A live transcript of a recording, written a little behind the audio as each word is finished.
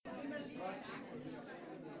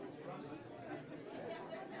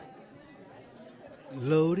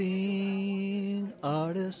Loading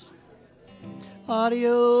artist,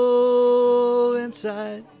 audio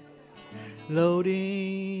inside.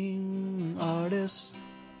 Loading artist,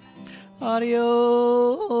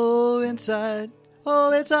 audio inside.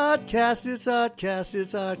 Oh, it's Artcast, it's Artcast,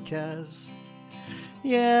 it's Artcast.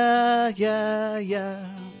 Yeah, yeah, yeah.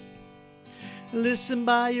 Listen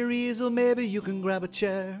by your easel, maybe you can grab a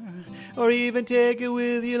chair, or even take it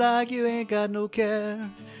with you like you ain't got no care.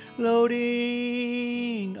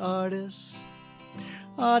 Loading artists,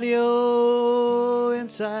 audio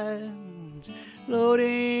inside.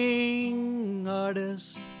 Loading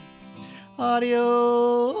artists,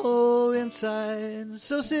 audio inside.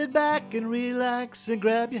 So sit back and relax and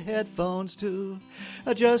grab your headphones too.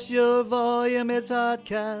 Adjust your volume, it's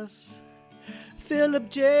Artcast.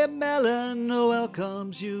 Philip J. Mellon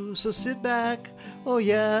welcomes you, so sit back. Oh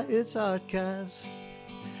yeah, it's Artcast.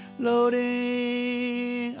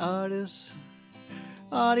 Loading artists,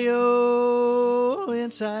 audio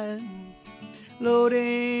inside.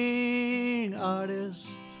 Loading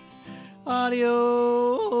artists,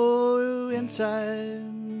 audio inside.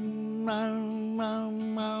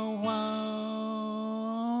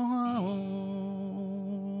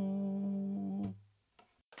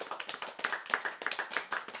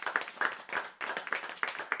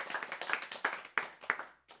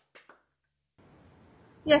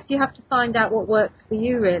 Yes, you have to find out what works for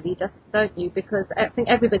you, really, don't you? Because I think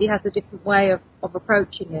everybody has a different way of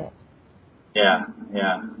approaching it. Yeah,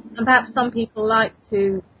 yeah. And perhaps some people like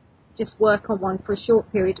to just work on one for a short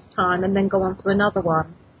period of time and then go on to another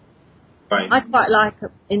one. Right. I quite like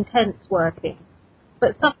intense working,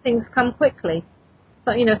 but some things come quickly.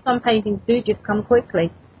 So, some paintings do just come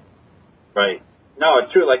quickly. Right. No,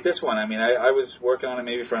 it's true. Like this one, I mean, I was working on it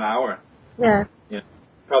maybe for an hour. Yeah.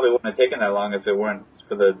 Probably wouldn't have taken that long if it weren't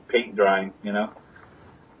for the paint drying,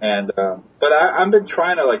 And but I've been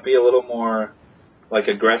trying to be a little more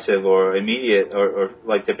aggressive or immediate or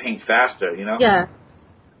like to paint faster, Yeah.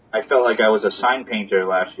 I felt like I was a sign painter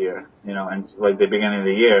last year, and like the beginning of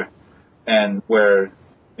the year, and where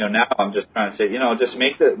now I'm just trying to say, just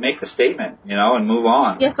make the statement, and move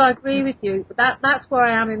on. Yes, I agree with you. That's where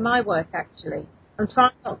I am in my work, actually. I'm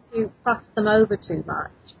trying not to fuss them over too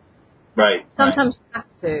much. Right. Sometimes you have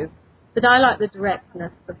to, but I like the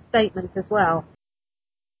directness of statements as well.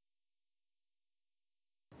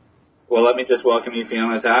 Well, let me just welcome you,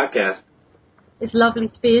 Fiona, to Podcast. It's lovely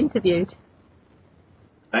to be interviewed.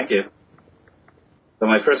 Thank you. So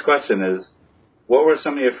my first question is, what were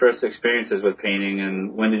some of your first experiences with painting,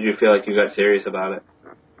 and when did you feel like you got serious about it?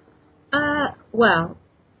 Well,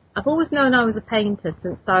 I've always known I was a painter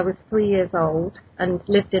since I was 3 years old and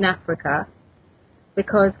lived in Africa,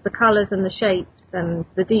 because the colours and the shapes and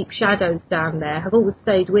the deep shadows down there have always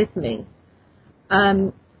stayed with me.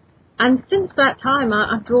 And since that time,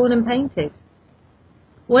 I've drawn and painted.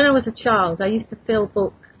 When I was a child, I used to fill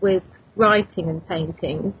books with writing and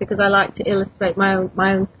painting because I like to illustrate my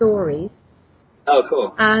own stories. Oh,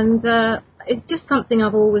 cool. And it's just something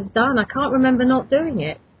I've always done. I can't remember not doing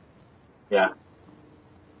it. Yeah.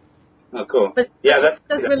 Oh, cool. But yeah, that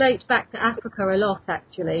does relate back to Africa a lot,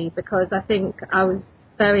 actually, because I think I was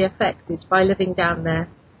very affected by living down there.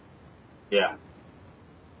 Yeah.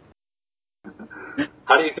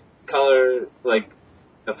 How do you think color,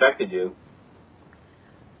 affected you?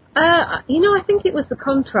 I think it was the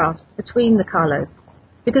contrast between the colours.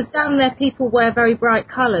 Because down there people wear very bright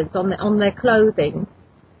colours on their clothing.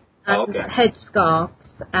 And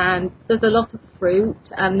headscarves, and there's a lot of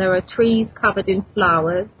fruit, and there are trees covered in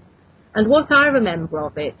flowers. And what I remember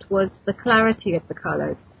of it was the clarity of the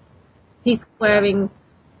colours. People wearing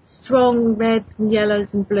strong reds and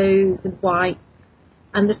yellows and blues and whites,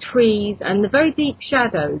 and the trees and the very deep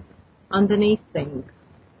shadows underneath things.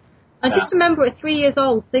 I just remember at 3 years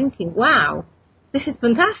old thinking, wow, this is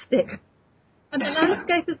fantastic. And the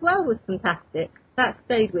landscape as well was fantastic. That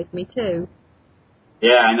stayed with me too.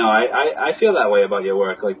 Yeah, I know. I feel that way about your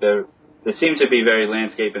work. There seems to be very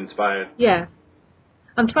landscape inspired. Yeah.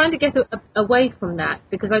 I'm trying to get away from that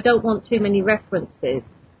because I don't want too many references.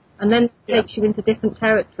 And then it takes you into different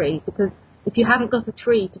territory, because if you haven't got a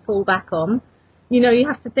tree to fall back on, you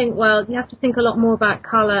have to think a lot more about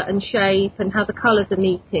colour and shape and how the colours are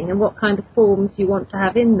meeting and what kind of forms you want to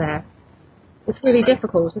have in there. It's really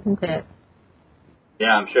difficult, isn't it?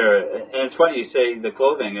 Yeah, I'm sure. And it's funny you say the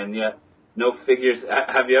clothing, and yet no figures.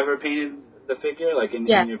 Have you ever painted the figure, in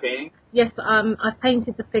your painting? Yes, I've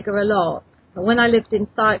painted the figure a lot. When I lived in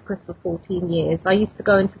Cyprus for 14 years, I used to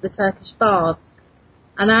go into the Turkish baths,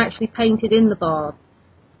 and I actually painted in the baths.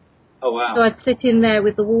 Oh, wow. So I'd sit in there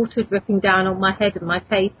with the water dripping down on my head and my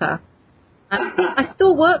paper, And I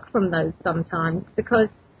still work from those sometimes because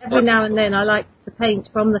every now and then I like to paint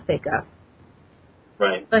from the figure.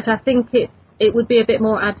 Right. But I think it would be a bit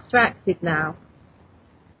more abstracted now.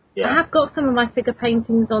 Yeah. I have got some of my figure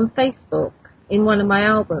paintings on Facebook in one of my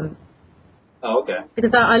albums. Oh, okay.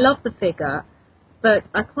 Because I love the figure, but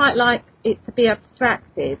I quite like it to be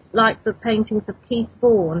abstracted, like the paintings of Keith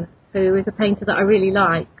Vaughan, who is a painter that I really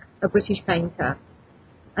like, a British painter.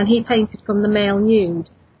 And he painted from the male nude,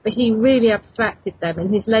 but he really abstracted them.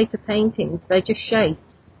 In his later paintings, they're just shapes.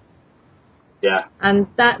 Yeah. And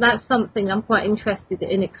that's something I'm quite interested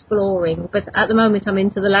in exploring, but at the moment I'm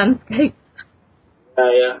into the landscape.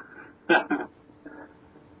 Yeah.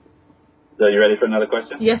 So you ready for another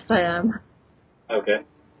question? Yes, I am. Okay.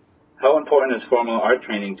 How important is formal art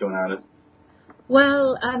training to an artist?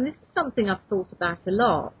 Well, this is something I've thought about a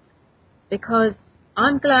lot, because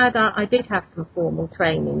I'm glad I did have some formal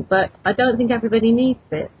training, but I don't think everybody needs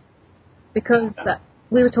it, because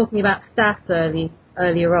we were talking about Stas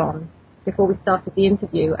earlier on, before we started the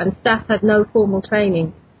interview, and Stas had no formal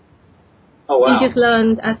training. Oh, wow. He just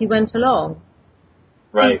learned as he went along.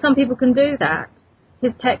 Right. And some people can do that.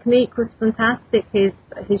 His technique was fantastic. His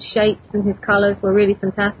shapes and his colours were really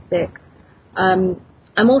fantastic.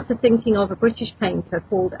 I'm also thinking of a British painter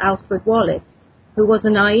called Alfred Wallace, who was a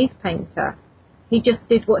naive painter. He just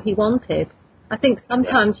did what he wanted. I think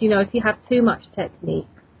sometimes, if you have too much technique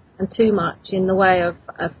and too much in the way of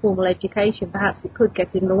formal education, perhaps it could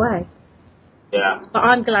get in the way. Yeah. But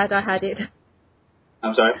I'm glad I had it.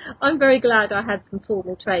 I'm sorry? I'm very glad I had some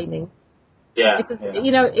formal training. Yeah. Because,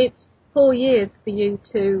 yeah. It's 4 years for you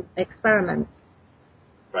to experiment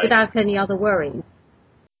without any other worries.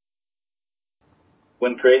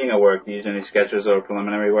 When creating a work, do you use any sketches or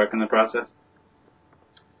preliminary work in the process?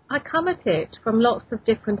 I come at it from lots of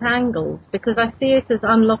different angles because I see it as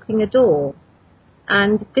unlocking a door,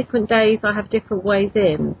 and different days I have different ways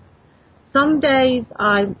in. Some days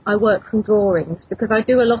I work from drawings because I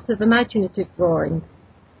do a lot of imaginative drawings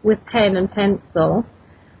with pen and pencil.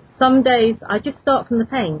 Some days I just start from the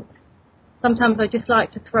paint. Sometimes I just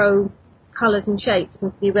like to throw colours and shapes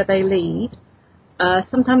and see where they lead.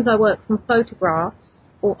 Sometimes I work from photographs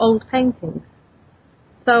or old paintings.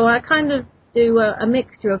 So I kind of do a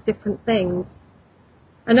mixture of different things.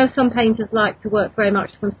 I know some painters like to work very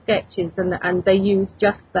much from sketches and they use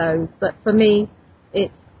just those, but for me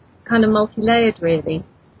it's kind of multi-layered really.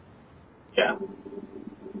 Yeah.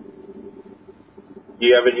 Do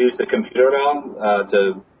you ever use the computer at all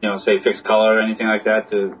to, say fix color or anything like that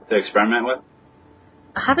to experiment with?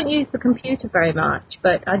 I haven't used the computer very much,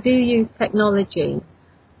 but I do use technology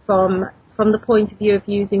from the point of view of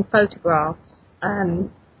using photographs.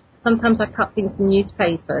 Sometimes I cut things from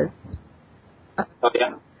newspapers. Oh,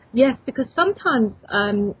 yeah? Yes, because sometimes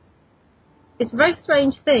it's a very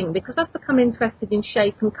strange thing, because I've become interested in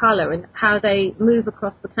shape and colour and how they move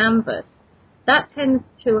across the canvas. That tends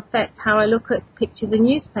to affect how I look at pictures in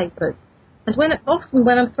newspapers. And often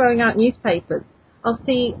when I'm throwing out newspapers, I'll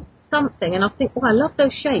see something and I'll think, oh, I love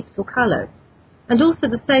those shapes or colours. And also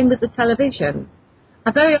the same with the television.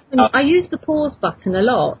 I use the pause button a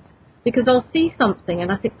lot because I'll see something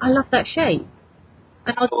and I think, I love that shape.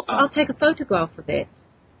 And I'll take a photograph of it.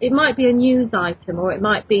 It might be a news item or it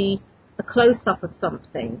might be a close-up of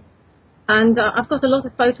something. And I've got a lot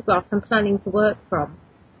of photographs I'm planning to work from.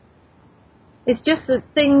 It's just that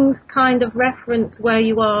things kind of reference where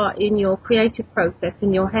you are in your creative process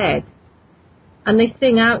in your head. And they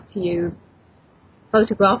sing out to you,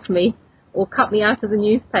 photograph me or cut me out of the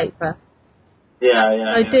newspaper.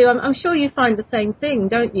 Yeah. I do. I'm sure you find the same thing,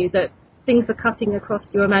 don't you? That things are cutting across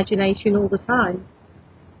your imagination all the time.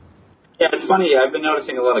 Yeah, it's funny. I've been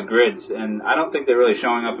noticing a lot of grids, and I don't think they're really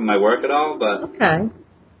showing up in my work at all, but okay.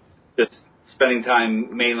 Just spending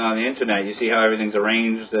time mainly on the internet, you see how everything's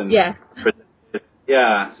arranged. And yeah.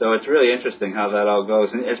 Yeah, so it's really interesting how that all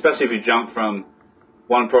goes, and especially if you jump from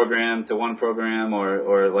one program to one program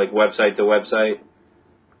or like website to website.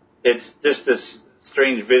 It's just this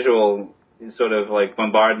strange visual sort of like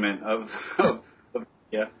bombardment of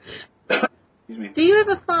yeah. Excuse me. Do you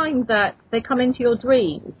ever find that they come into your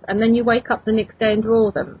dreams and then you wake up the next day and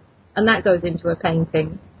draw them, and that goes into a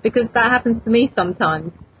painting? Because that happens to me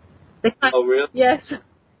sometimes. Oh, really? Yes.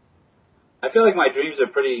 I feel like my dreams are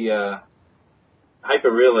pretty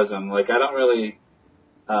hyper-realism. Like, I don't really...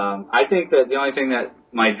 I think that the only thing that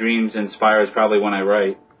my dreams inspire is probably when I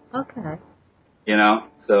write. Okay.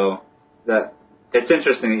 So that it's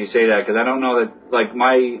interesting that you say that, because I don't know that, like,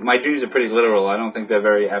 my dreams are pretty literal. I don't think they're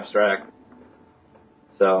very abstract.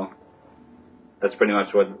 So that's pretty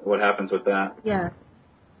much what happens with that. Yeah.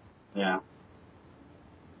 Yeah.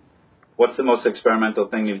 What's the most experimental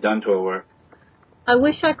thing you've done to a work? I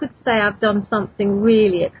wish I could say I've done something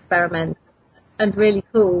really experimental and really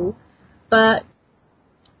cool, but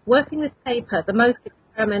working with paper, the most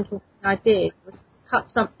experimental thing I did was cut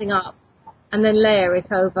something up and then layer it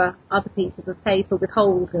over other pieces of paper with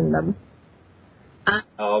holes in them. And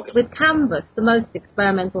with canvas, the most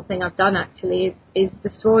experimental thing I've done actually is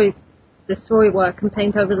destroy work and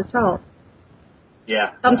paint over the top.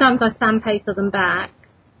 Yeah. Sometimes I sandpaper them back,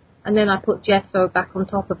 and then I put gesso back on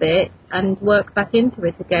top of it and work back into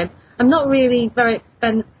it again. I'm not really very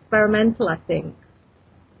experimental, I think.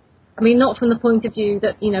 I mean, not from the point of view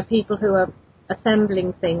that, people who are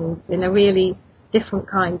assembling things in a really different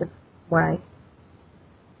kind of way.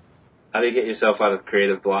 How do you get yourself out of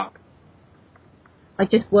creative block? I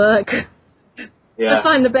just work. Yeah. I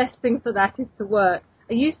find the best thing for that is to work.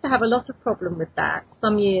 I used to have a lot of problem with that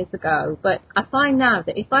some years ago, but I find now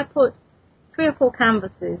that if I put 3 or 4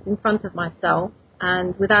 canvases in front of myself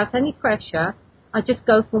and without any pressure, I just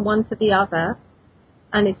go from one to the other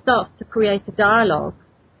and it starts to create a dialogue.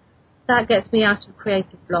 That gets me out of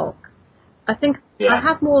creative block. I think I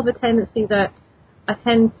have more of a tendency that I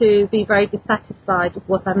tend to be very dissatisfied with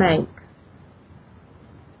what I make.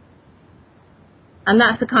 And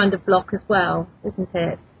that's a kind of block as well, isn't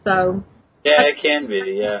it? So yeah, it can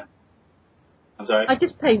be, yeah. I'm sorry? I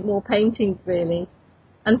just paint more paintings, really.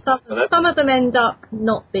 And some of them end up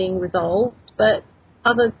not being resolved, but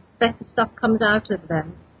other better stuff comes out of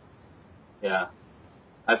them. Yeah.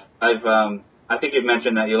 I think you've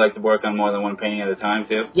mentioned that you like to work on more than one painting at a time,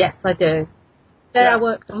 too? Yes, I do. I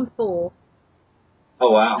worked on 4.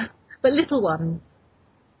 Oh, wow. But little ones.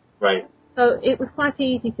 Right. So it was quite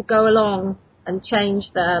easy to go along and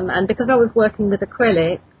change them, and because I was working with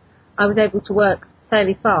acrylic, I was able to work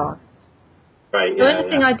fairly fast. Right, So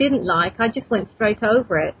anything I didn't like, I just went straight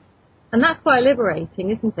over it. And that's quite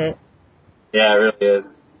liberating, isn't it? Yeah, it really is.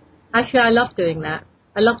 Actually, I love doing that.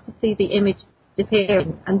 I love to see the image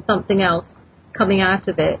disappearing and something else coming out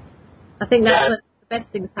of it. I think that's when the best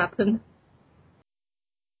things happen.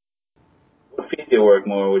 What feeds your work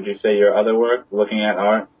more? Would you say your other work, looking at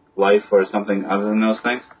art, life, or something other than those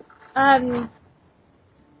things?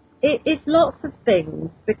 It's lots of things,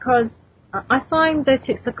 because I find that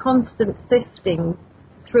it's a constant sifting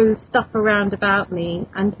through stuff around about me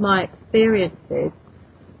and my experiences.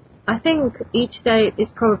 I think each day is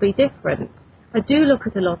probably different. I do look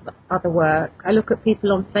at a lot of other work. I look at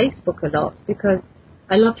people on Facebook a lot because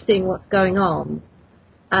I love seeing what's going on.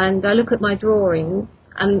 And I look at my drawings,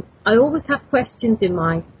 and I always have questions in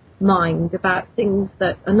my mind about things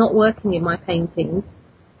that are not working in my paintings,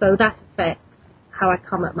 so that affects how I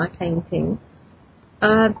come at my painting.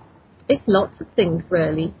 It's lots of things,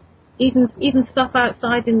 really. Even stuff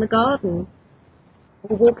outside in the garden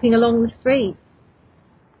or walking along the street.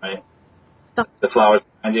 Right. Stuff. The flowers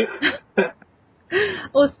behind you.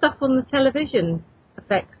 Or stuff on the television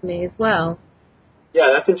affects me as well.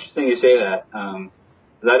 Yeah, that's interesting you say that.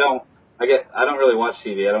 'Cause I don't really watch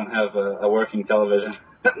TV. I don't have a working television.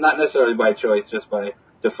 Not necessarily by choice, just by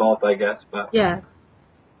default, I guess. But yeah.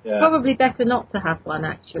 It's probably better not to have one,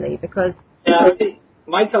 actually, because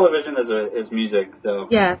my television is music, so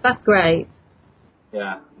yeah, that's great.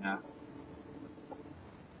 Yeah.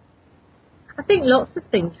 I think lots of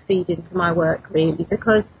things feed into my work, really,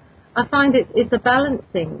 because I find it's a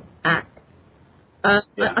balancing act.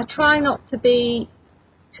 I try not to be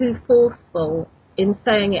too forceful in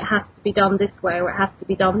saying it has to be done this way or it has to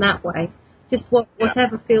be done that way. Just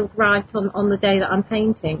whatever feels right on the day that I'm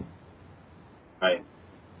painting. Right.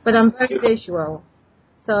 But I'm very visual,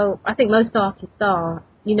 so I think most artists are.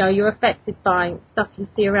 You're affected by stuff you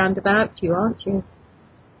see around about you, aren't you?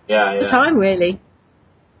 Yeah. The time, really.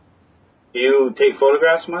 Do you take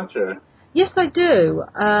photographs much, or? Yes, I do.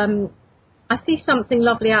 I see something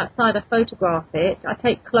lovely outside, I photograph it. I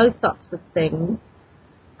take close-ups of things.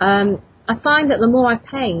 I find that the more I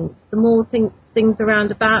paint, the more things around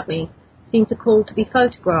about me seem to call to be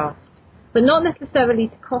photographed, but not necessarily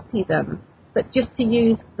to copy them, but just to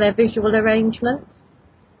use their visual arrangement.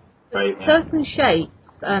 Right. Certain shapes,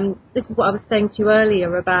 this is what I was saying to you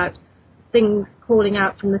earlier about things calling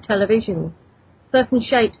out from the television. Certain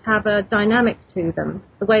shapes have a dynamic to them,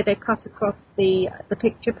 the way they cut across the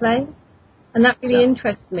picture plane, and that really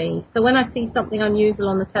interests me. So when I see something unusual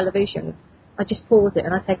on the television, I just pause it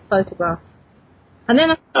and I take a photograph. And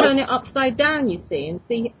then I turn it upside down, you see, and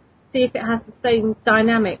see if it has the same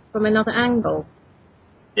dynamic from another angle.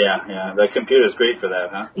 Yeah. The computer's great for that,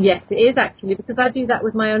 huh? Yes, it is actually, because I do that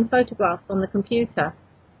with my own photographs on the computer.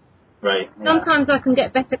 Right. Yeah. Sometimes I can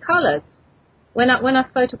get better colours when I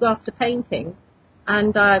photographed a painting,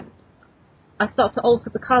 and I start to alter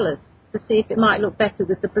the colours. to see if it might look better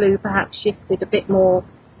with the blue perhaps shifted a bit more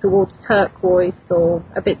towards turquoise or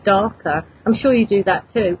a bit darker. I'm sure you do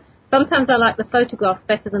that too. Sometimes I like the photographs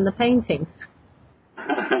better than the paintings.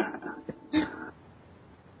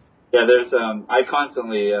 Yeah, there's I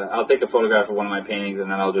constantly I'll take a photograph of one of my paintings and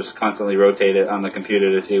then I'll just constantly rotate it on the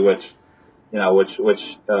computer to see which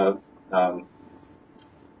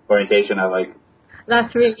orientation I like.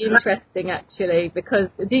 That's really interesting, actually, because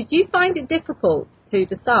did you find it difficult to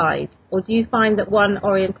decide, or do you find that one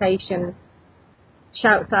orientation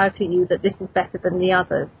shouts out at you that this is better than the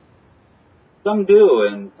others? Some do,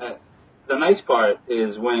 and the nice part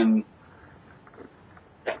is when,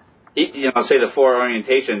 say the four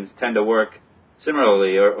orientations tend to work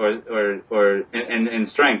similarly or in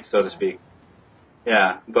strength, so to speak.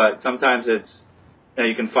 Yeah, but sometimes it's,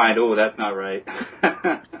 you can find, oh, that's not right.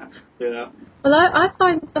 Well, I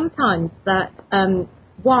find sometimes that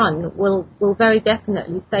one will very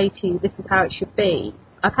definitely say to you, this is how it should be.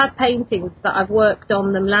 I've had paintings that I've worked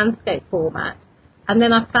on them landscape format, and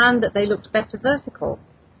then I found that they looked better vertical.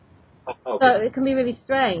 Okay. So it can be really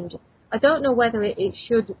strange. I don't know whether it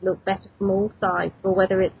should look better from all sides, or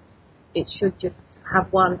whether it should just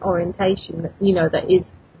have one orientation that is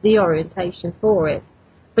the orientation for it.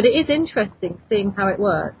 But it is interesting seeing how it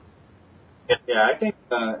works. Yeah, I think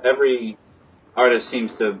every artist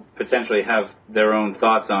seems to potentially have their own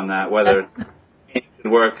thoughts on that, whether it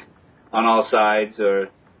should work on all sides or,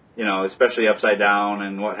 especially upside down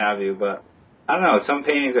and what have you. But I don't know, some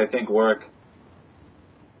paintings I think work,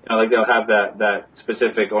 like they'll have that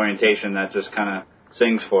specific orientation that just kind of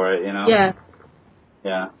sings for it, Yeah.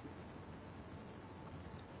 Yeah.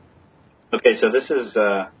 Okay, so this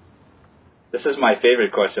is my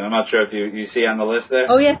favorite question. I'm not sure if you see on the list there.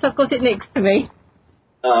 Oh, yes, I've got it next to me.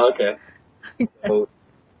 Oh, okay. So,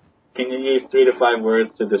 can you use 3 to 5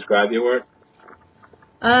 words to describe your work?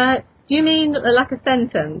 Do you mean like a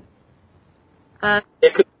sentence?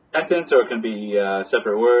 It could be a sentence or it can be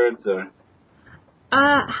separate words or...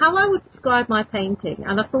 How I would describe my painting,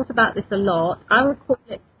 and I've thought about this a lot, I would call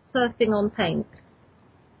it surfing on paint.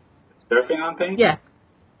 Surfing on paint? Yeah.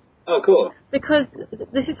 Oh, cool. Because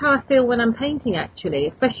this is how I feel when I'm painting, actually,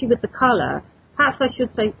 especially with the colour. Perhaps I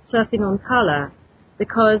should say surfing on colour,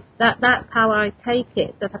 because that's how I take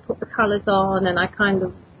it, that I put the colours on and I kind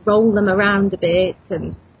of roll them around a bit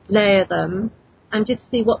and layer them and just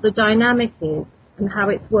see what the dynamic is and how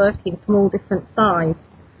it's working from all different sides.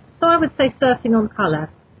 So I would say surfing on colour.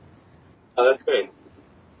 Oh, that's great.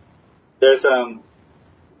 There's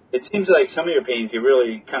it seems like some of your paintings you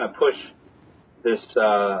really kind of push this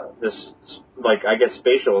like I guess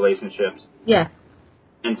spatial relationships. Yeah.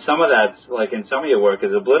 And some of that's like in some of your work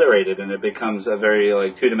is obliterated and it becomes a very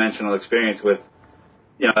like two-dimensional experience with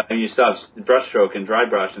and you still have brush stroke and dry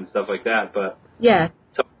brush and stuff like that, but yeah,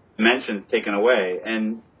 some dimensions taken away.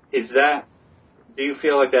 And do you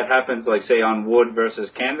feel like that happens like say on wood versus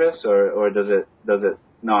canvas or does it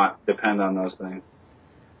not depend on those things?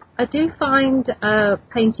 I do find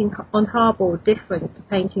painting on hardboard different to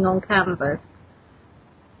painting on canvas.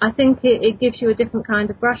 I think it gives you a different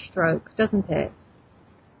kind of brush stroke, doesn't it?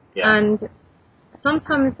 Yeah. And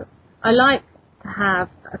sometimes I like to have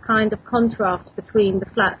a kind of contrast between the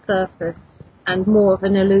flat surface and more of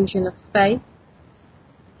an illusion of space.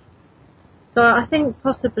 So I think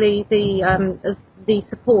possibly the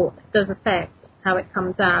support does affect how it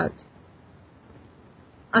comes out.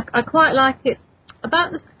 I quite like it.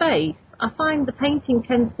 About the space, I find the painting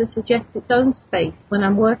tends to suggest its own space when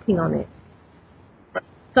I'm working on it.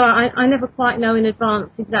 So I never quite know in advance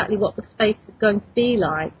exactly what the space is going to be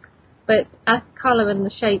like. But as the colour and the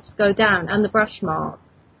shapes go down and the brush marks,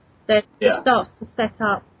 then it starts to set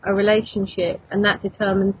up a relationship and that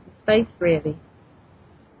determines the space really.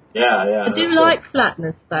 Yeah. I do like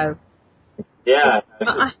flatness though. Yeah.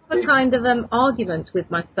 I have a kind of argument with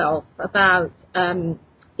myself about,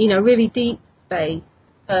 really deep space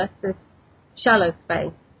versus shallow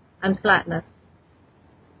space and flatness.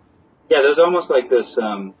 Yeah, there's almost like this,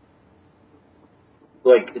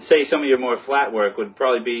 like say some of your more flat work would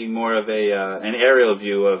probably be more of an aerial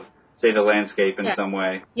view of, say, the landscape in some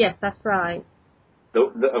way. Yes, that's right.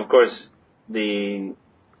 Of course, the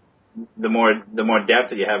more depth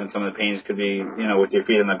that you have in some of the paintings could be, with your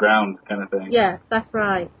feet on the ground kind of thing. Yes, that's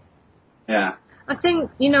right. Yeah. I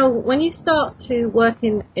think, when you start to work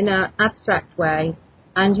in an abstract way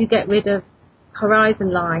and you get rid of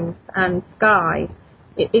horizon lines and sky,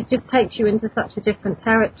 it just takes you into such a different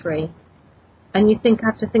territory. And you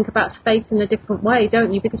have to think about space in a different way,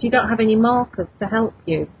 don't you? Because you don't have any markers to help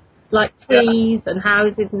you, like trees and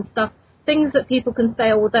houses and stuff. Things that people can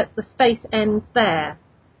say, oh, that the space ends there.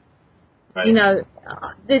 Right. You know,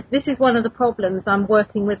 this is one of the problems I'm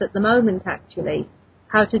working with at the moment, actually,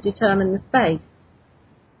 how to determine the space.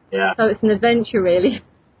 Yeah. So it's an adventure, really.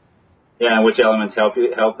 Yeah, and which elements help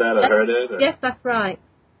that or hurt it? Or? Yes, that's right.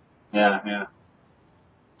 Yeah, yeah.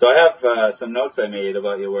 So I have some notes I made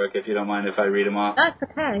about your work, if you don't mind if I read them off.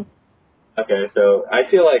 That's okay. Okay, so I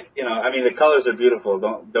feel like, I mean, the colors are beautiful.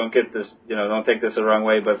 Don't get this, don't take this the wrong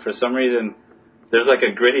way, but for some reason, there's like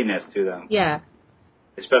a grittiness to them. Yeah.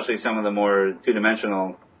 Especially some of the more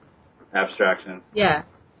two-dimensional abstractions. Yeah.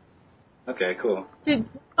 Okay, cool.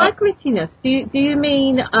 By grittiness, do you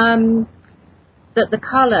mean that the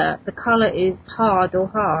color is hard or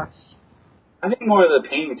harsh? I think more of the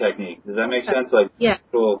painting technique. Does that make sense? Like, yeah.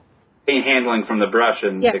 Cool paint handling from the brush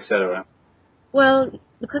and et cetera. Well,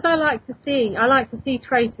 because I like to see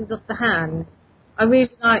traces of the hand. I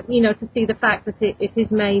really like, to see the fact that it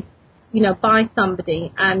is made, by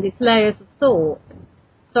somebody and it's layers of thought.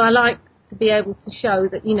 So I like to be able to show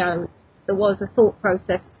that, there was a thought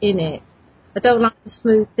process in it. I don't like to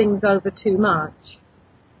smooth things over too much.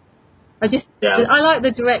 I like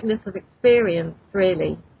the directness of experience,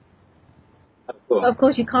 really. Cool. But of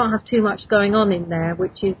course, you can't have too much going on in there,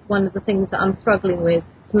 which is one of the things that I'm struggling with,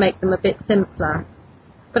 to make them a bit simpler.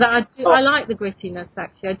 But I like the grittiness,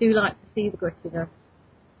 actually. I do like to see the grittiness.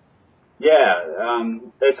 Yeah,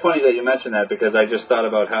 it's funny that you mentioned that, because I just thought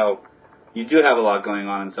about how you do have a lot going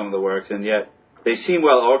on in some of the works, and yet they seem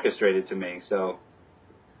well orchestrated to me. So,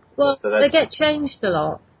 they get changed a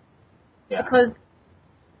lot. Yeah. Because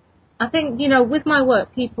I think, with my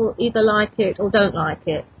work, people either like it or don't like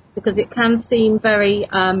it, because it can seem very,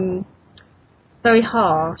 very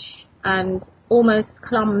harsh and almost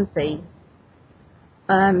clumsy.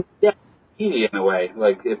 Yeah, easy in a way,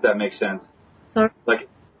 like, if that makes sense. Sorry?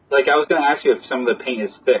 Like I was going to ask you if some of the paint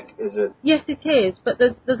is thick. Is it? Yes, it is. But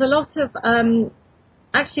there's a lot of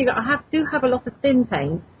actually I do have a lot of thin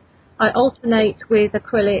paint. I alternate with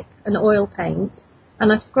acrylic and oil paint,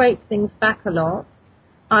 and I scrape things back a lot.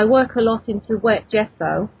 I work a lot into wet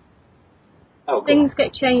gesso. Oh, cool. Things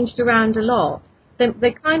get changed around a lot.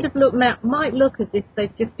 They kind of might look as if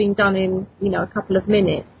they've just been done in a couple of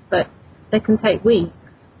minutes, but they can take weeks.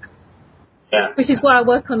 Yeah. Which is why I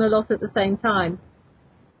work on a lot at the same time.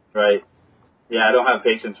 Right. Yeah, I don't have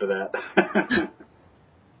patience for that.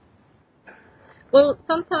 Well,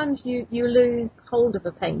 sometimes you lose hold of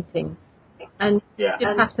a painting, and you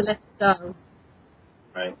just have to let it go.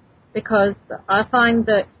 Right. Because I find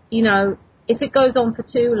that, if it goes on for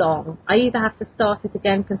too long, I either have to start it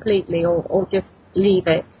again completely or just leave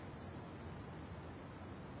it.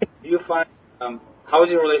 Do you find, how is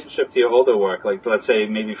your relationship to your older work? Like, let's say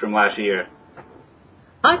maybe from last year.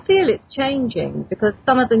 I feel it's changing, because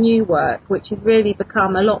some of the new work, which has really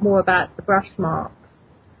become a lot more about the brush marks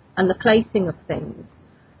and the placing of things,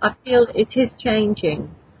 I feel it is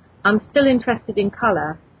changing. I'm still interested in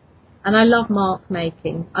colour, and I love mark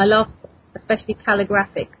making. I love especially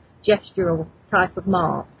calligraphic, gestural type of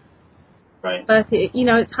marks. Right. But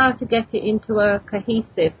it's how to get it into a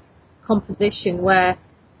cohesive composition where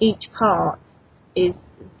each part is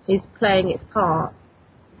playing its part,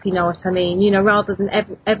 if you know what I mean. Rather than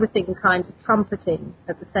everything kind of trumpeting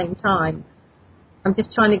at the same time. I'm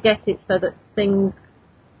just trying to get it so that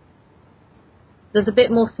there's a bit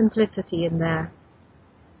more simplicity in there.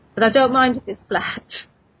 But I don't mind if it's flat,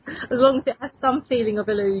 as long as it has some feeling of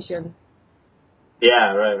illusion.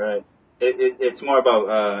 Yeah, right. It's more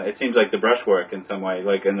about, it seems like the brushwork in some way,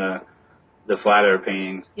 like in the flatter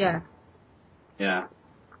paintings. Yeah. Yeah.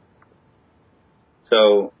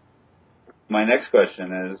 So, my next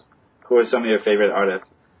question is, who are some of your favorite artists?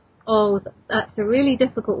 Oh, that's a really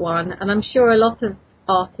difficult one, and I'm sure a lot of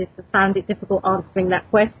artists have found it difficult answering that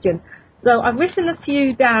question. So I've written a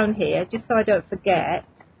few down here, just so I don't forget.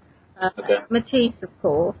 Okay. Matisse, of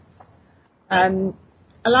course.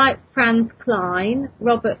 I like Franz Klein,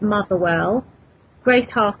 Robert Motherwell, Grace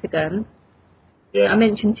Hartigan. Yeah. I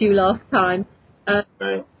mentioned to you last time.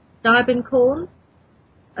 Right. Diebenkorn,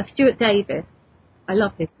 Stuart Davis. I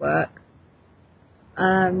love his work.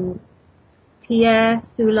 Pierre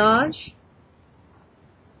Soulages.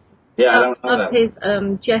 Yeah, I don't know love that. his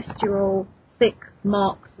gestural, thick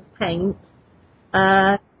marks of paint.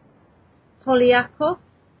 Polyakov.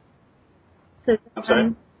 I'm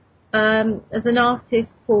sorry? There's an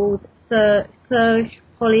artist called Serge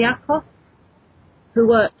Polyakov who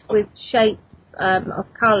works with shapes of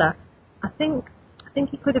colour. I think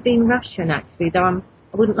he could have been Russian, actually, though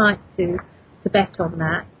I wouldn't like to bet on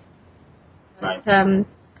that. But, Right.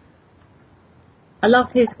 I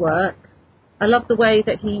love his work. I love the way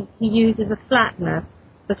that he uses a flatness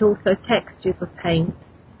but also textures of paint.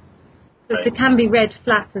 But it can be read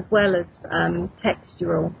flat as well as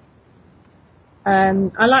textural.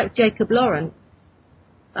 I like Jacob Lawrence.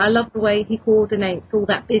 I love the way he coordinates all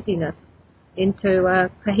that busyness into a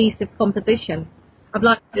cohesive composition. I've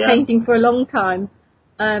liked painting for a long time.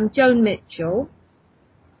 Joan Mitchell,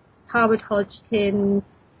 Howard Hodgkins,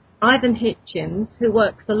 Ivan Hitchens, who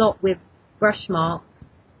works a lot with brush marks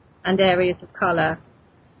and areas of colour.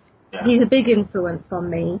 Yeah. He's a big influence on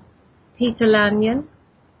me. Peter Lanyon,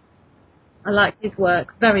 I like his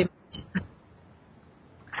work very much.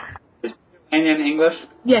 Is Peter Lanyon English?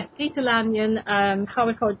 Yes, Peter Lanyon,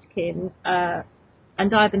 Howard Hodgkins, and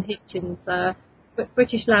Ivan Hitchens,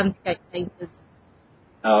 British landscape painters.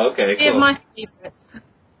 Oh, okay, Three of my favourites.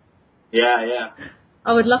 Yeah, yeah.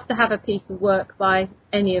 I would love to have a piece of work by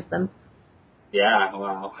any of them. Yeah,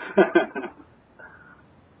 wow.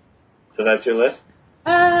 So that's your list?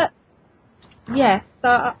 Yes.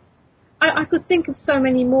 I could think of so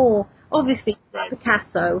many more. Obviously,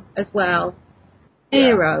 Picasso as well.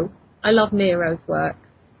 Miro. I love Miro's work.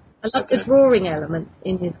 I love the drawing element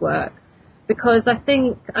in his work because I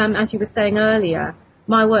think, as you were saying earlier,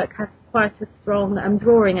 my work has quite a strong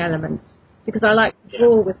drawing element because I like to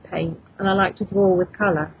draw with paint and I like to draw with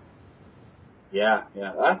colour. Yeah,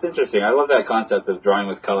 yeah. That's interesting. I love that concept of drawing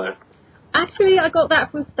with colour. Actually, I got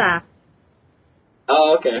that from Staff.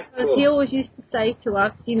 Oh, okay. Because he always used to say to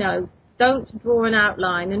us, don't draw an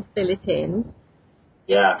outline and fill it in.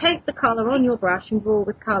 Yeah. Take the colour on your brush and draw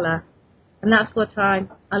with colour. And that's what I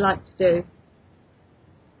like to do.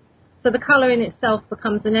 So the colour in itself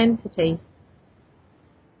becomes an entity.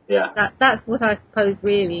 Yeah. That's what I suppose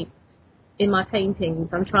really in my paintings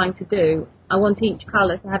I'm trying to do. I want each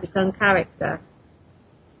colour to have its own character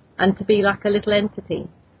and to be like a little entity.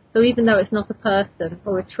 So even though it's not a person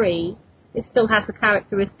or a tree, it still has a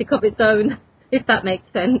characteristic of its own, if that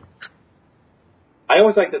makes sense. I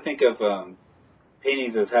always like to think of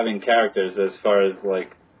paintings as having characters as far as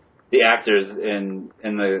like the actors in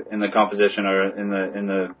the composition or in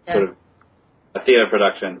the sort of a theater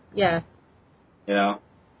production. Yeah. You know?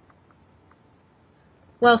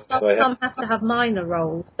 Well, some have to have minor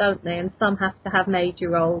roles, don't they? And some have to have major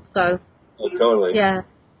roles. So. Oh, totally. Yeah.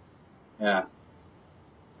 Yeah.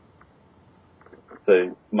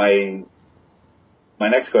 So my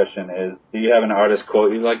next question is: do you have an artist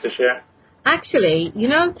quote you'd like to share? Actually,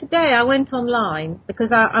 today I went online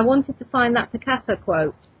because I wanted to find that Picasso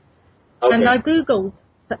quote, and I googled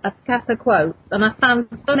a Picasso quote, and I found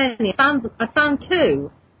so many. I found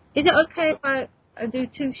two. Is it okay if I do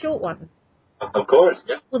two short ones? Of course,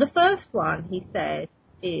 yeah. Well, the first one, he said,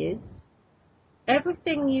 is,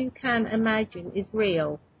 everything you can imagine is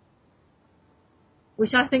real,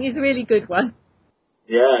 which I think is a really good one.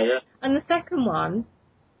 Yeah, yeah. And the second one,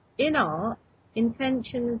 in art,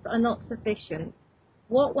 intentions are not sufficient.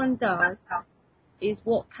 What one does is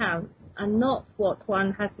what counts, and not what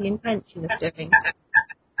one has the intention of doing.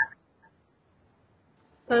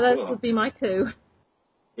 So those would be my two.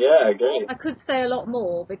 Yeah, great. I could say a lot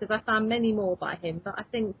more because I found many more by him, but I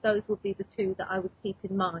think those would be the two that I would keep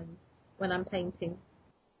in mind when I'm painting.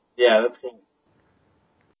 Yeah, that's cool.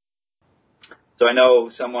 So I know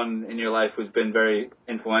someone in your life who's been very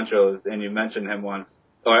influential, and you mentioned him once,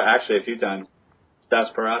 or actually a few times, Stas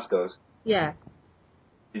Paraskos. Yeah.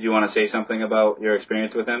 Did you want to say something about your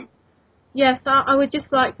experience with him? Yes, I would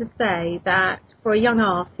just like to say that for a young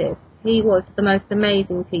artist, he was the most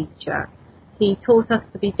amazing teacher. He taught us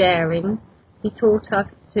to be daring. He taught us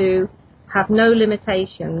to have no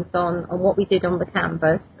limitations on what we did on the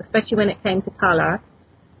canvas, especially when it came to colour.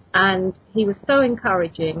 And he was so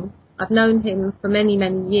encouraging. I've known him for many,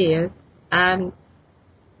 many years, and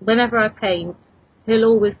whenever I paint, he'll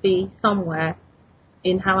always be somewhere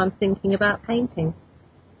in how I'm thinking about painting.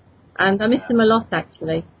 And I miss him a lot,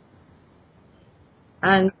 actually.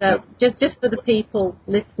 And just for the people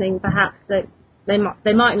listening, perhaps that they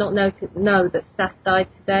might not know that Stas died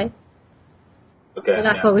today. Okay. So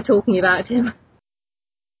that's why we're talking about him.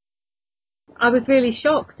 I was really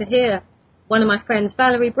shocked to hear one of my friends,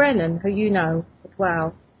 Valerie Brennan, who you know as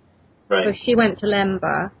well. Right. So she went to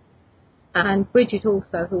Lemba, and Bridget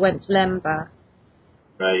also, who went to Lemba.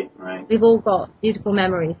 Right, right. We've all got beautiful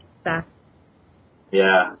memories of Stas.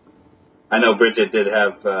 Yeah. I know Bridget did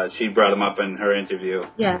have, she brought him up in her interview.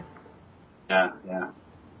 Yeah. Yeah, yeah.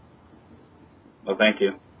 Well, thank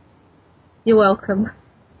you. You're welcome.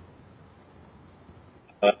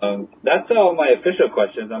 That's all my official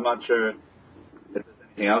questions. I'm not sure if there's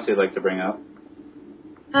anything else you'd like to bring up.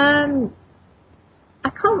 I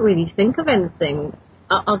can't really think of anything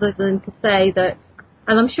other than to say that,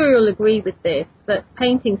 and I'm sure you'll agree with this, that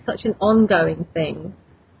painting's such an ongoing thing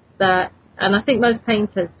that And I think most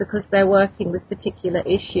painters, because they're working with particular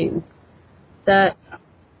issues, that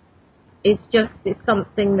it's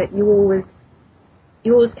something that you're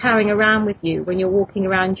always carrying around with you when you're walking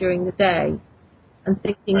around during the day and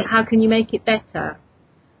thinking, Right. how can you make it better?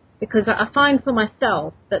 Because I find for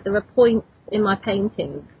myself that there are points in my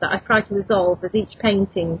paintings that I try to resolve as each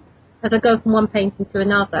painting, as I go from one painting to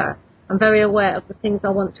another, I'm very aware of the things I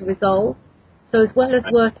want to resolve. So as well as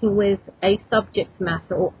working with a subject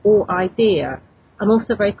matter or idea, I'm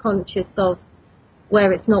also very conscious of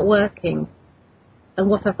where it's not working and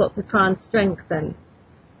what I've got to try and strengthen.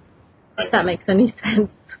 Right. If that makes any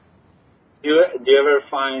sense. Do you ever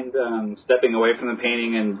find stepping away from the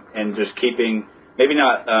painting and just keeping, maybe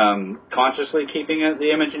not consciously keeping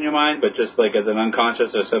the image in your mind, but just like as an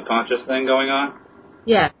unconscious or subconscious thing going on?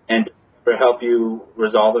 Yeah. And ever help you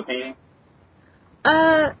resolve the painting?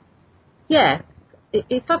 Yes.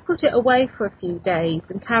 If I put it away for a few days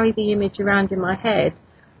and carry the image around in my head,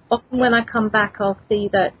 often when I come back I'll see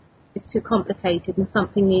that it's too complicated and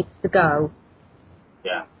something needs to go.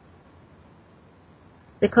 Yeah.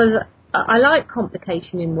 Because I like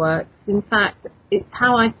complication in works. In fact, it's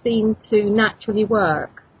how I seem to naturally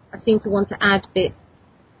work. I seem to want to add bits,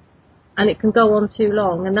 and it can go on too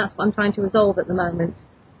long, and that's what I'm trying to resolve at the moment.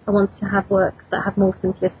 I want to have works that have more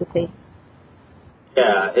simplicity.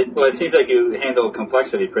 Yeah, it seems like you handle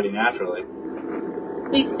complexity pretty naturally.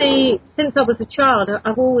 You see, since I was a child,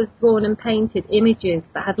 I've always drawn and painted images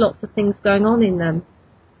that had lots of things going on in them.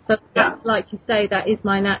 So perhaps, like you say, that is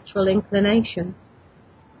my natural inclination.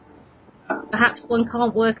 Perhaps one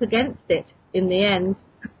can't work against it in the end.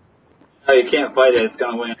 No, you can't fight it. It's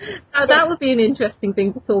going to win. Now, that would be an interesting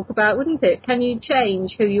thing to talk about, wouldn't it? Can you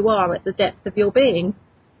change who you are at the depth of your being?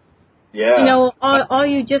 Yeah. You know, are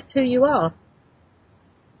you just who you are?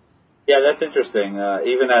 Yeah, that's interesting.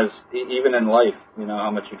 Even in life, you know,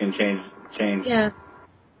 how much you can change. Yeah.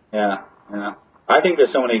 Yeah. Yeah. I think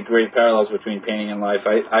there's so many great parallels between painting and life.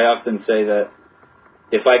 I often say that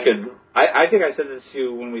if I could, I think I said this to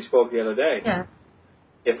you when we spoke the other day. Yeah.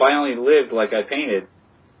 If I only lived like I painted.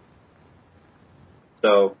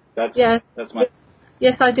 So that's my.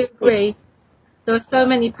 Yes, I do agree. There are so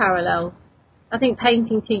many parallels. I think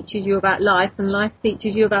painting teaches you about life, and life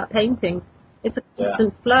teaches you about painting. It's a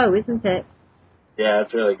constant flow, isn't it? Yeah,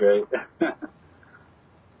 it's really great.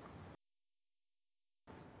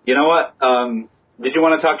 You know what? Did you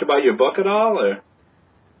want to talk about your book at all, or?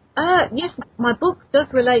 Yes, my book does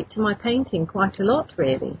relate to my painting quite a lot,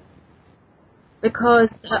 really. Because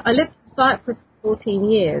I lived in Cyprus for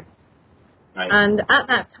 14 years. Right. And at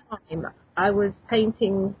that time, I was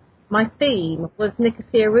painting, my theme was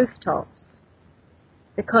Nicosia rooftops.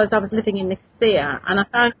 Because I was living in Nicosia, and I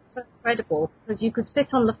found it so incredible, because you could sit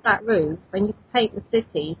on the flat roof and you could paint the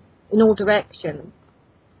city in all directions.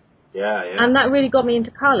 Yeah. And that really got me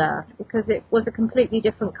into colour, because it was a completely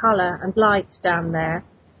different colour and light down there.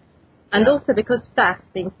 And also because Stas,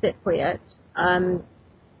 being Cypriot,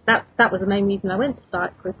 that was the main reason I went to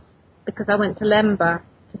Cyprus, because I went to Lemba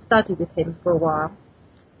to study with him for a while.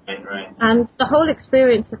 Right. And the whole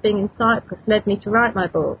experience of being in Cyprus led me to write my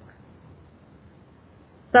book.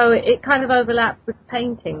 So it kind of overlaps with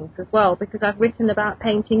paintings as well, because I've written about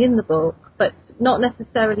painting in the book, but not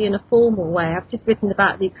necessarily in a formal way. I've just written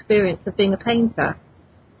about the experience of being a painter.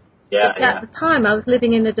 But at the time, I was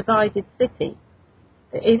living in a divided city.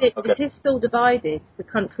 It is still divided. The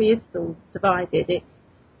country is still divided.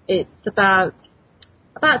 It's about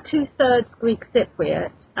 2/3 Greek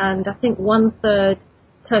Cypriot and I think 1/3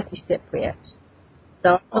 Turkish Cypriot.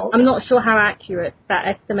 So I'm not sure how accurate that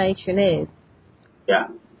estimation is. Yeah.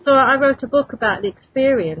 So I wrote a book about the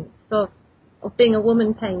experience of being a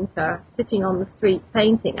woman painter, sitting on the street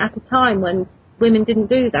painting at a time when women didn't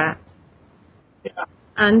do that. Yeah.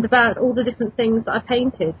 And about all the different things that I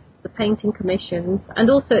painted, the painting commissions, and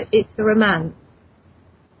also it's a romance.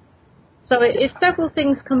 So it's several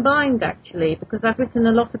things combined, actually, because I've written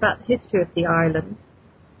a lot about the history of the island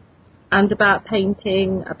and about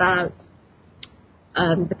painting, about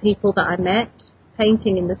the people that I met,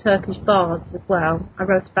 painting in the Turkish baths as well. I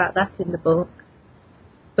wrote about that in the book.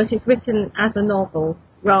 But it's written as a novel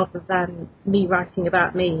rather than me writing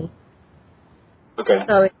about me. Okay.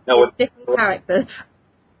 So it's different characters.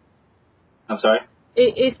 I'm sorry?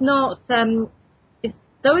 It's not, though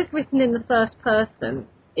it's written in the first person,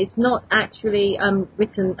 it's not actually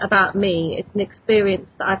written about me. It's an experience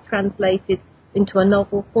that I've translated into a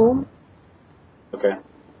novel form. Okay.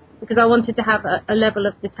 Because I wanted to have a level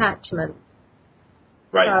of detachment.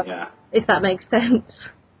 Right, so, if that makes sense.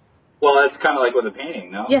 Well, that's kind of like with a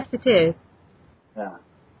painting, no? Yes, it is. Yeah.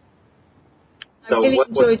 I really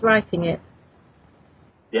enjoyed writing it.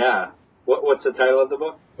 Yeah. What's the title of the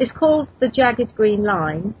book? It's called The Jagged Green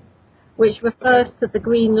Line, which refers to the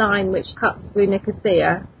green line which cuts through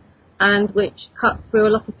Nicosia and which cuts through a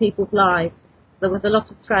lot of people's lives. There was a lot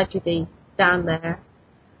of tragedy down there.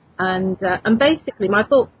 And basically my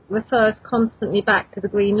book refers constantly back to the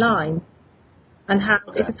green line and how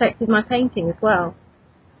it affected my painting as well.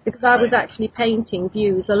 Because I was actually painting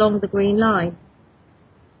views along the green line.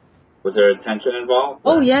 Was there tension involved?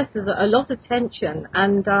 Oh yes, there's a lot of tension,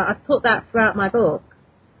 and I've put that throughout my book.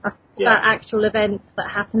 I've put about actual events that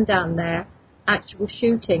happened down there, actual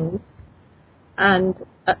shootings, and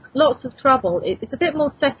lots of trouble. It's a bit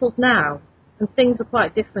more settled now, and things are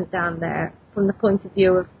quite different down there from the point of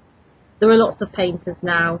view of there are lots of painters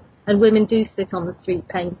now, and women do sit on the street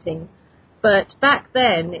painting. But back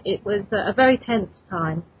then, it was a very tense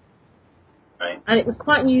time. Right. And it was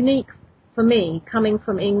quite unique for me, coming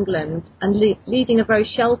from England and leading a very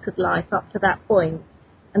sheltered life up to that point.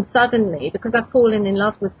 And suddenly, because I've fallen in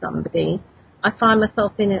love with somebody, I find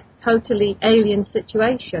myself in a totally alien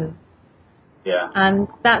situation. Yeah. And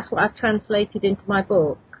that's what I've translated into my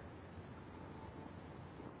book.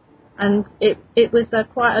 And it was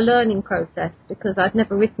quite a learning process because I'd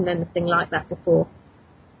never written anything like that before.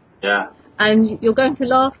 Yeah. And you're going to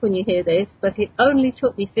laugh when you hear this, but it only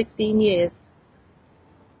took me 15 years.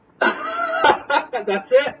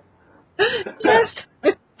 That's it? Yes.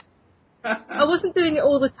 I wasn't doing it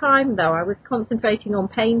all the time, though. I was concentrating on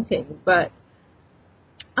painting, but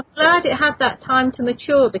I'm glad it had that time to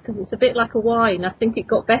mature because it's a bit like a wine. I think it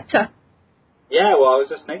got better. Yeah, well, I was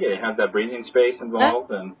just thinking it had that breathing space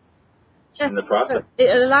involved and in the process. It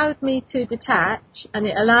allowed me to detach, and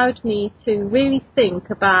it allowed me to really think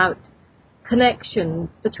about connections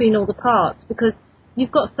between all the parts, because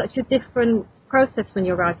you've got such a different process when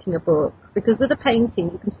you're writing a book, because with a painting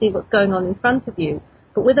you can see what's going on in front of you,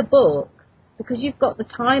 but with a book, because you've got the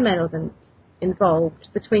time element involved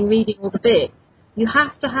between reading all the bits, you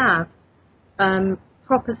have to have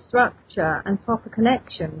proper structure and proper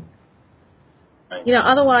connection. Right. You know,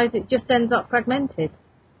 otherwise it just ends up fragmented.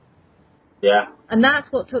 Yeah. And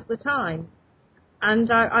that's what took the time. And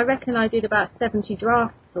I reckon I did about 70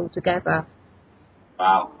 drafts altogether.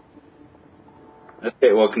 Wow.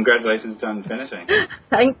 Okay, well, congratulations on finishing.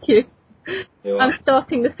 Thank you. I'm You're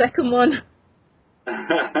starting the second one.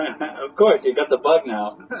 Of course, you got the bug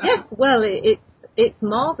now. Yes, well, it's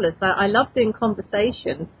marvellous. I love doing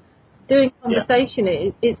conversation. Doing conversation,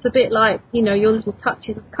 it's a bit like, you know, your little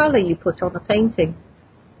touches of colour you put on a painting.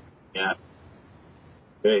 Yeah.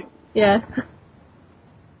 Great. Yeah.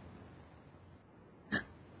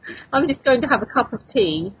 I'm just going to have a cup of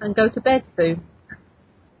tea and go to bed soon.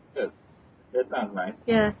 Good. That sounds nice.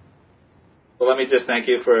 Yeah. Well, let me just thank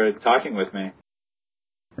you for talking with me.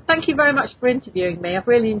 Thank you very much for interviewing me. I've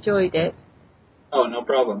really enjoyed it. Oh, no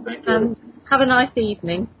problem. Thank you. And have a nice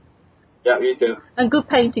evening. Yeah, you too. And good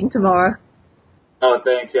painting tomorrow. Oh,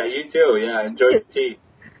 thanks. Yeah, you too. Yeah, enjoy the tea.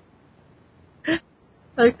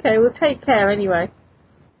 Okay, well, take care anyway.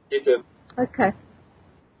 You too. Okay.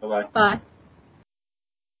 Bye-bye. Bye.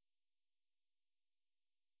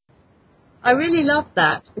 I really love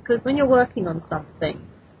that, because when you're working on something,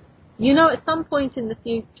 you know at some point in the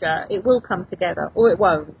future it will come together, or it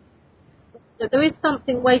won't. But there is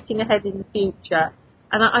something waiting ahead in the future,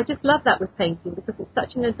 and I just love that with painting, because it's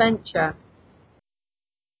such an adventure.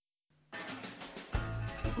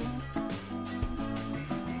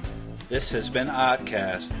 This has been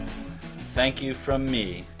Artcast. Thank you from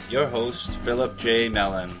me, your host, Philip J.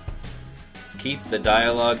 Mellon. Keep the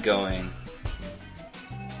dialogue going.